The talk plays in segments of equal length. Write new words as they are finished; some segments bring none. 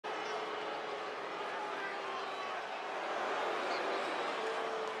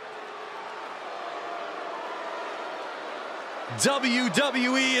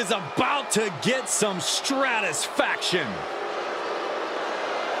WWE is about to get some stratisfaction.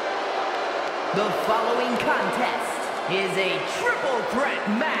 The following contest is a triple threat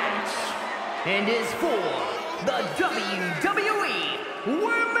match and is for the WWE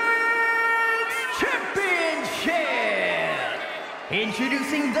Women's Championship.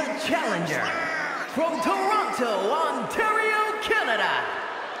 Introducing the challenger from Toronto, Ontario, Canada,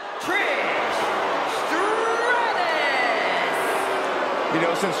 Trish. You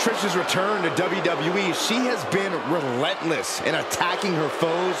know, since Trish's return to WWE, she has been relentless in attacking her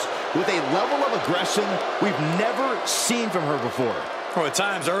foes with a level of aggression we've never seen from her before. Oh, at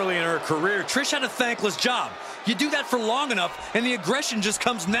times early in her career, Trish had a thankless job. You do that for long enough, and the aggression just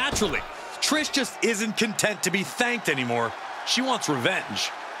comes naturally. Trish just isn't content to be thanked anymore. She wants revenge.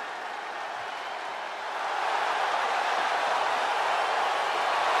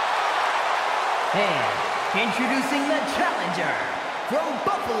 And introducing the challenger from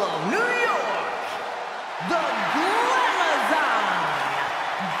Buffalo, New York, the Glamazon,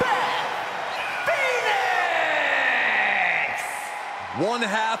 Beth Pheonix! One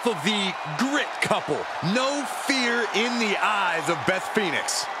half of the grit couple. No fear in the eyes of Beth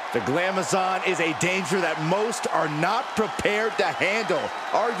Pheonix. The Glamazon is a danger that most are not prepared to handle.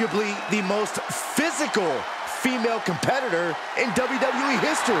 Arguably the most physical female competitor in WWE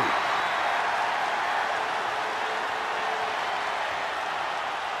history.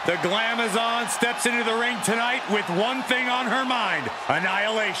 The Glamazon steps into the ring tonight with one thing on her mind: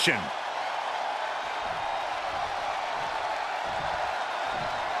 annihilation.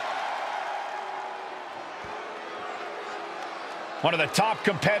 One of the top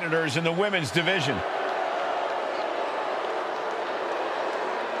competitors in the women's division.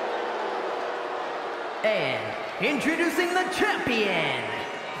 And introducing the champion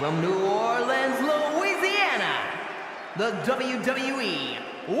from New Orleans, Louisiana, the WWE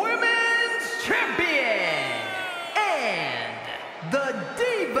Women's Champion and the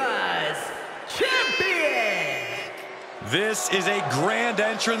Divas Champion. This is a grand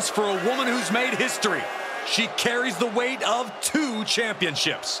entrance for a woman who's made history. She carries the weight of 2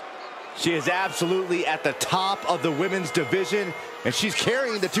 championships. She is absolutely at the top of the women's division, and she's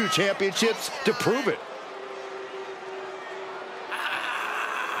carrying the 2 championships to prove it.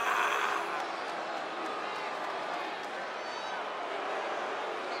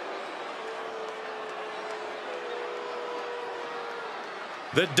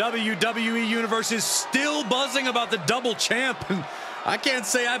 The WWE Universe is still buzzing about the double champ, and I can't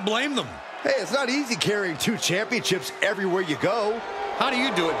say I blame them. Hey, it's not easy carrying 2 championships everywhere you go. How do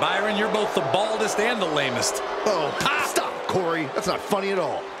you do it, Byron? You're both the baldest and the lamest. Oh, stop, Corey. That's not funny at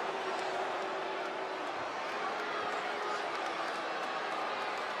all.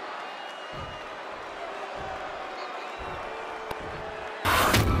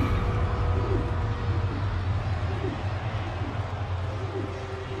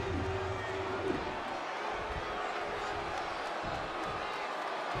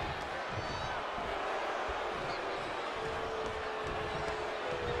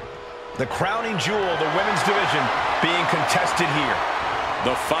 The crowning jewel of the women's division being contested here.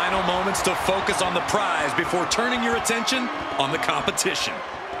 The final moments to focus on the prize before turning your attention on the competition.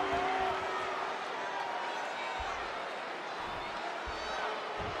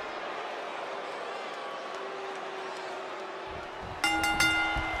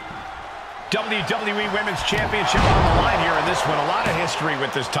 WWE Women's Championship on the line here in this one. A lot of history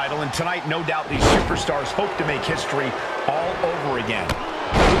with this title, and tonight, no doubt, these superstars hope to make history all over again.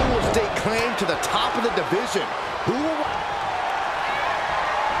 Who will stake claim to the top of the division? Who will...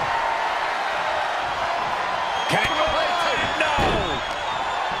 No!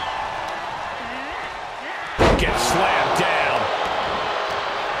 Gets slammed down.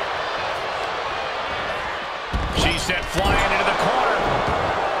 She sent flying into the corner.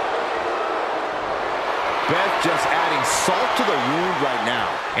 Beth just adding salt to the wound right now.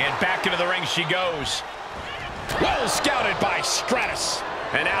 And back into the ring she goes. Well scouted by Stratus.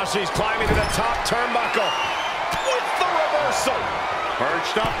 And now she's climbing to the top turnbuckle. With the reversal.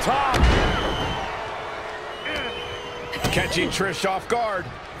 Perched up top. Catching Trish off guard.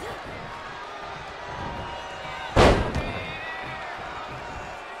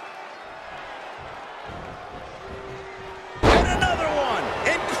 And another one.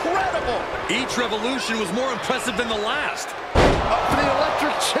 Incredible. Each revolution was more impressive than the last. Up for the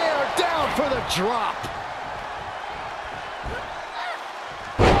electric chair. Down for the drop.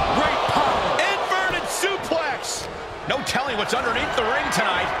 No telling what's underneath the ring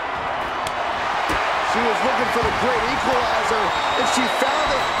tonight. She was looking for the great equalizer, and she found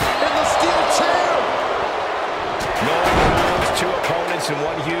it in the steel chair. No one knows face and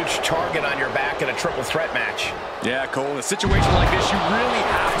one huge target on your back in a triple threat match. Yeah, Cole, in a situation like this, you really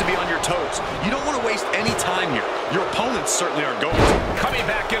have to be on your toes. You don't want to waste any time here. Your opponents certainly aren't going to. Coming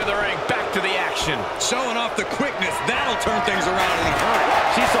back into the ring, back to the action. Showing off the quickness, that'll turn things around in a hurry.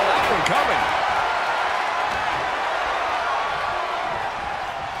 She saw that one coming.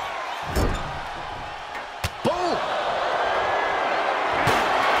 Boom!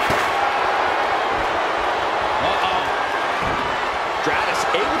 Stratus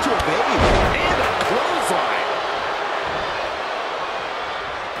able to evade. And a clothesline.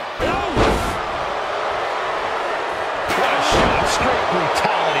 What a shot. Straight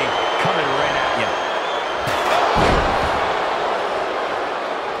brutality coming right at you.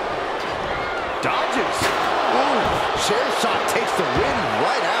 Dodges. Ooh, chair shot takes the wind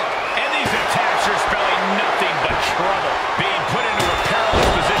right out. And these attacks are spelling nothing but trouble. Being put into a perilous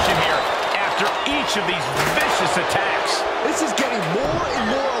position here after each of these vicious attacks. This is getting more and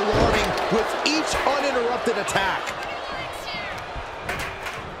more alarming with each uninterrupted attack.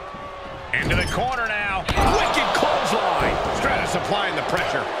 Into the corner now. Wicked clothesline. Stratus applying the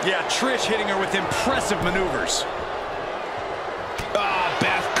pressure. Yeah, Trish hitting her with impressive maneuvers.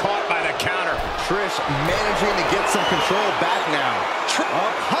 Beth caught by the counter. Trish managing to get some control back now.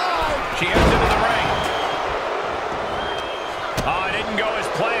 Up high. She heads into the ring. It didn't go as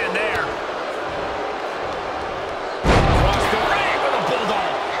planned there. Across the ring with a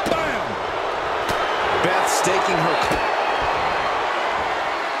bulldog. Bam! Beth staking her.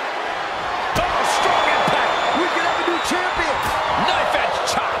 Strong impact. We can have a new champion. Knife edge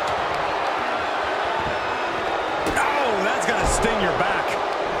chop. Oh, that's going to sting your back.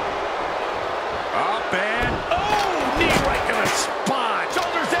 Up and... Knee right to the spine.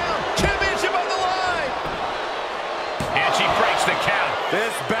 Shoulders down. Championship on the line. And she breaks the count.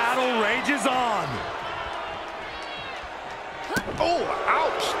 This battle rages on. Oh,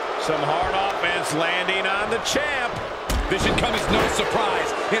 ouch. Some hard offense landing on the champ. This should come as no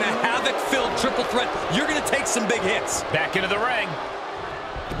surprise. In a havoc-filled triple threat, you're going to take some big hits. Back into the ring.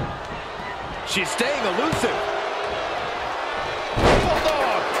 She's staying elusive.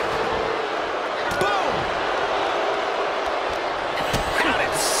 Bulldog. Boom. Got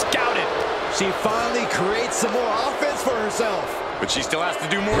it. Scouted. She finally creates some more offense for herself. But she still has to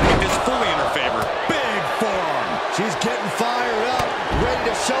do more to get this fully in her favor. Big forearm. She's getting fired up,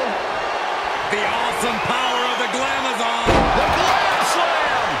 ready to show The awesome power of the Glamazon. the Glam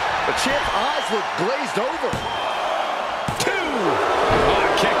Slam. The champ's eyes look glazed over. Two.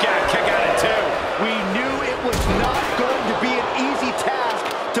 Kick out at two. We knew it was not going to be an easy task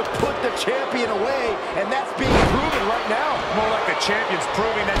to put the champion away, and that's being proven right now. More like the champions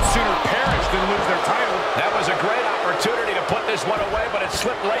proving that sooner perish than lose their title. That was a great opportunity to put this one away, but it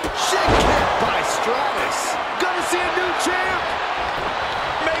slipped right. Shit kick by Stratus. Gonna see a new champ.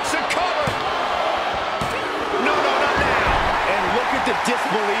 Makes a cover. No, not now. And look at the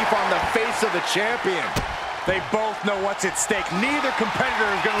disbelief on the face of the champion. They both know what's at stake. Neither competitor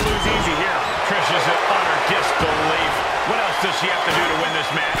is going to lose easy here. Trish is in utter disbelief. What else does she have to do to win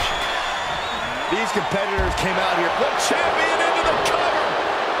this match? These competitors came out here. The champion into the cover.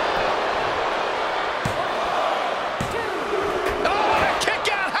 Oh, a kick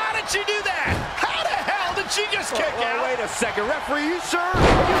out. How did she do that? How the hell did she just kick out? Wait a second. Referee, you sure?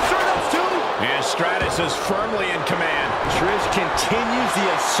 Are you sure that's two? And Stratus is firmly in command. Trish continues the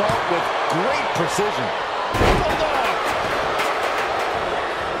assault with great precision. Bulldog.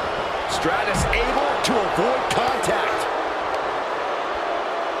 Stratus able to avoid contact.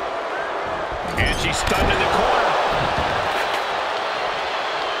 And she's stunned in the corner.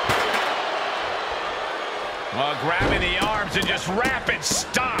 Grabbing the arms and just rapid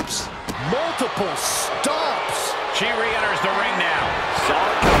stops. Multiple stops. She re-enters the ring now.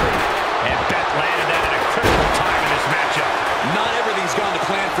 Solid cover. And Beth landed that at a critical time in this matchup. Not everything's gone to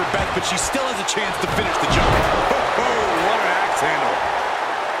plan for Beth, but she still has a chance to finish the job. Oh, what an axe handle.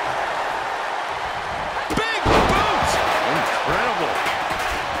 Big boot! Incredible.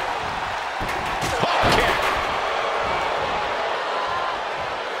 Hop kick.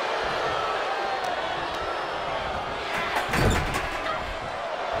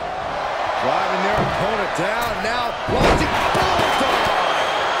 Driving their opponent down now. Launching bulldog.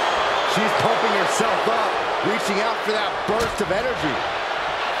 She's pumping herself up, reaching out for that burst of energy.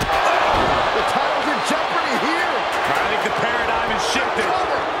 The title's in jeopardy here. I think the paradigm has shifted.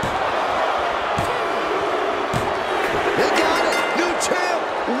 Cover. They got it. New champ.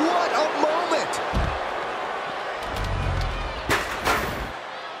 What a moment.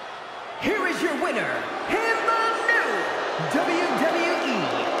 Here is your winner, and the new WWE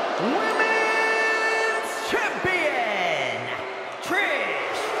Women's Champion, Trish.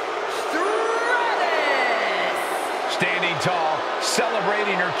 tall,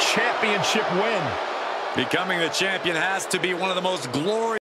 celebrating her championship win. Becoming the champion has to be one of the most glorious